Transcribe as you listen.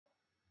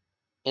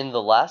In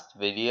the last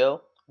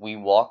video, we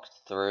walked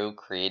through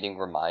creating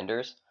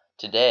reminders.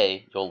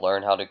 Today, you'll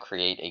learn how to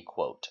create a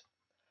quote.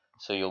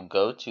 So you'll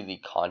go to the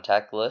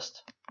contact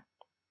list.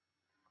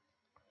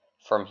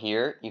 From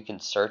here, you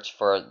can search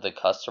for the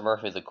customer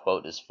who the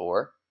quote is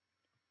for.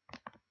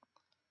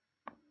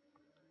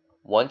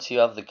 Once you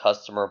have the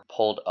customer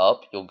pulled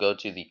up, you'll go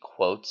to the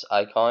quotes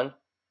icon.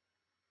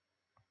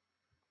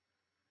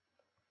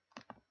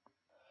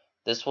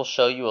 This will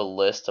show you a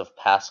list of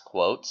past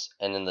quotes,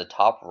 and in the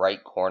top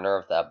right corner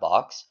of that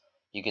box,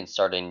 you can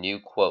start a new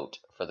quote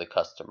for the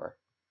customer.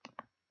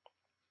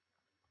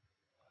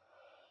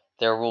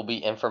 There will be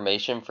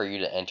information for you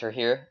to enter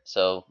here,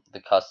 so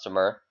the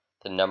customer,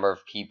 the number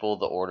of people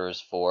the order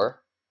is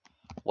for,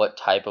 what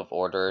type of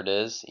order it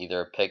is,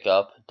 either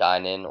pickup,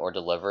 dine-in, or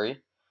delivery,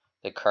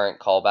 the current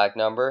callback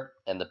number,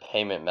 and the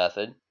payment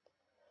method.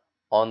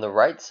 On the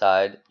right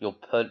side, you'll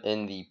put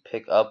in the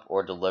pickup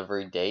or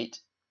delivery date,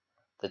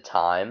 the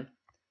time,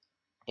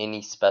 any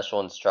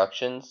special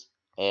instructions,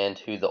 and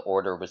who the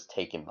order was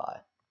taken by.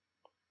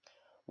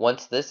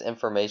 Once this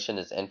information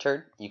is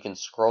entered, you can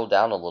scroll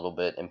down a little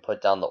bit and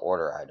put down the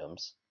order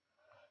items.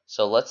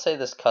 So let's say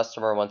this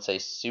customer wants a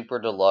super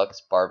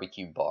deluxe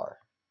barbecue bar.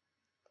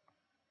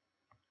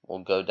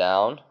 We'll go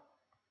down,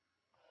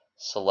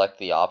 select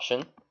the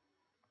option,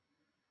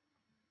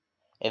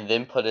 and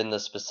then put in the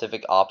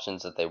specific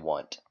options that they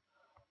want.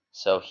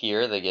 So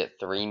here they get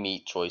 3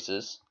 meat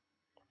choices,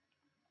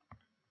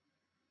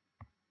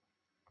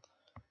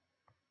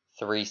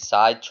 3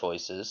 side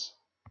choices,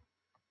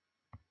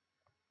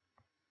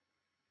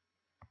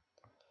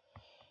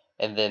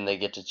 and then they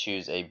get to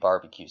choose a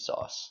barbecue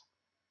sauce.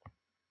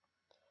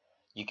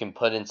 You can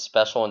put in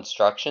special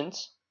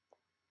instructions,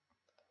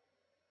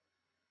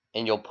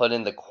 and you'll put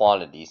in the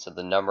quantity, so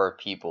the number of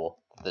people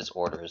this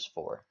order is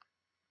for.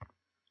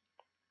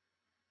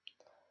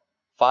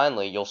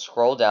 Finally, you'll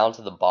scroll down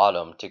to the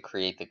bottom to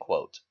create the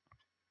quote.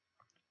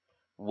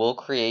 We'll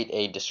create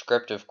a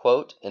descriptive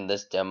quote in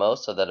this demo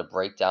so that a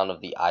breakdown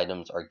of the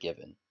items are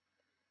given.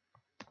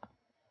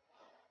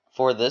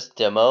 For this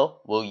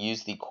demo, we'll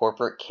use the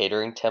corporate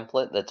catering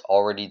template that's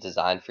already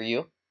designed for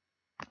you,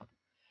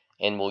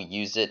 and we'll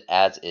use it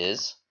as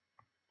is.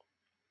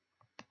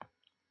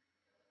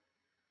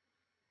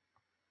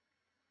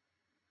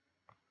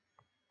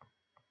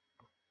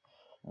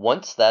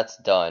 Once that's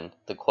done,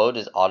 the quote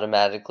is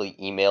automatically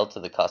emailed to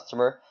the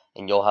customer,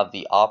 and you'll have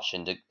the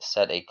option to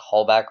set a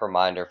callback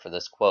reminder for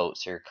this quote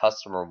so your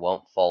customer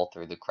won't fall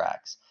through the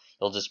cracks.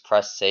 You'll just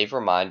press Save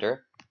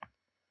Reminder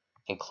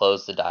and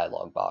close the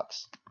dialog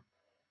box.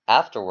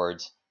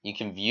 Afterwards, you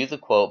can view the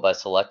quote by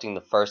selecting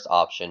the first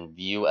option,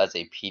 View as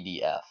a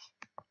PDF.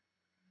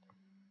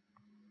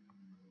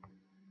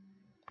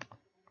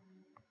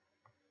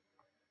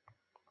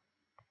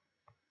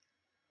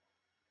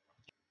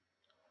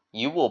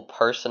 You will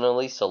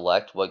personally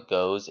select what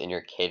goes in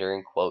your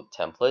catering quote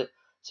template,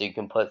 so you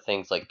can put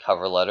things like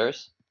cover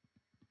letters,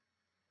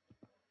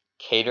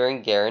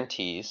 catering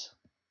guarantees,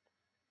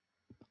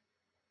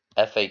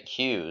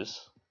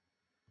 FAQs,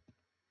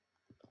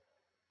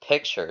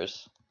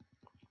 pictures,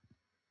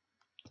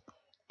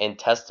 and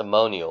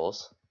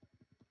testimonials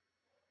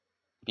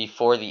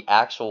before the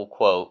actual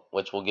quote,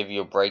 which will give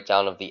you a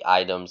breakdown of the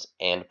items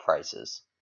and prices.